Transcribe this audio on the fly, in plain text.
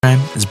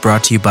Is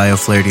brought to you by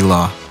O'Flaherty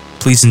Law.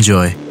 Please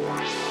enjoy.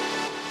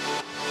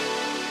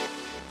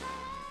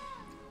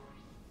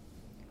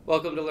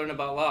 Welcome to Learn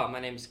About Law.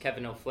 My name is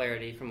Kevin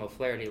O'Flaherty from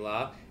O'Flaherty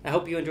Law. I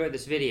hope you enjoyed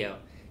this video.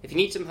 If you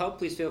need some help,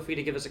 please feel free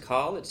to give us a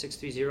call at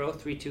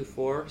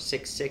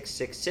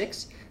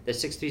 630-324-6666.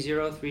 That's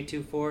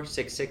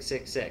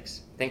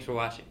 630-324-6666. Thanks for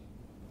watching.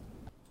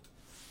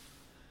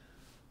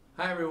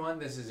 Hi everyone,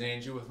 this is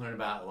Andrew with Learn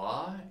About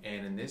Law,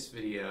 and in this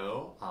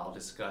video I'll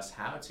discuss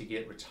how to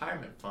get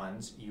retirement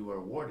funds you were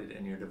awarded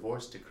in your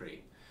divorce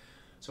decree.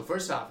 So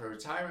first off, a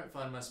retirement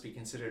fund must be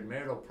considered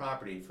marital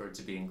property for it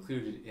to be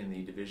included in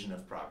the division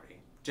of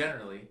property.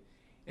 Generally,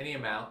 any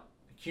amount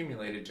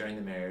accumulated during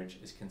the marriage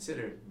is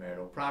considered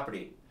marital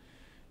property.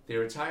 The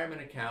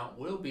retirement account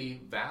will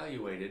be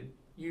valuated,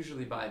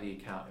 usually by the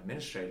account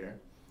administrator,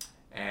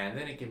 and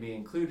then it can be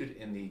included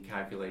in the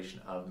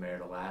calculation of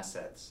marital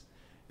assets.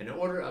 An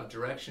order of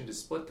direction to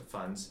split the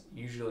funds,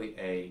 usually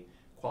a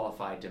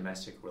Qualified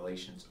Domestic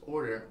Relations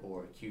Order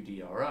or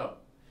QDRO.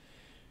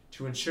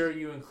 To ensure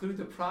you include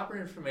the proper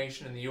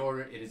information in the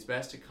order, it is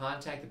best to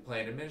contact the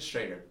plan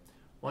administrator.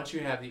 Once you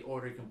have the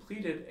order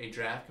completed, a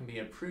draft can be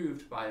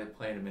approved by the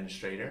plan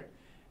administrator,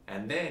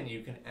 and then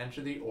you can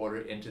enter the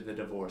order into the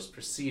divorce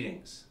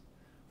proceedings.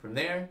 From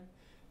there,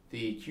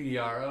 the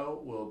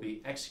QDRO will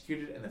be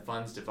executed and the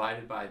funds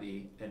divided by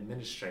the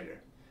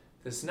administrator.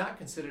 This is not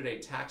considered a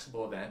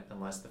taxable event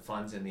unless the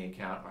funds in the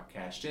account are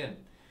cashed in.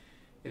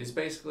 It is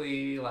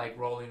basically like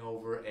rolling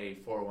over a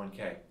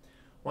 401k.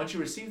 Once you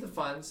receive the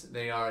funds,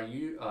 they are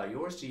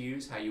yours to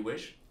use how you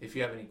wish. If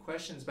you have any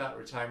questions about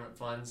retirement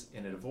funds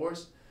in a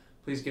divorce,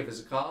 please give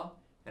us a call.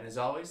 And as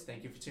always,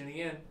 thank you for tuning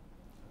in.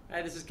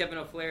 Hi, this is Kevin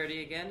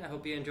O'Flaherty again. I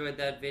hope you enjoyed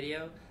that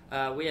video.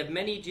 We have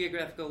many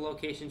geographical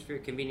locations for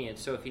your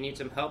convenience, so if you need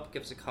some help,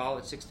 give us a call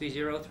at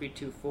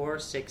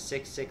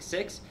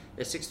 630-324-6666.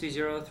 That's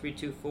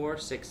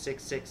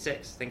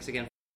 630-324-6666. Thanks again.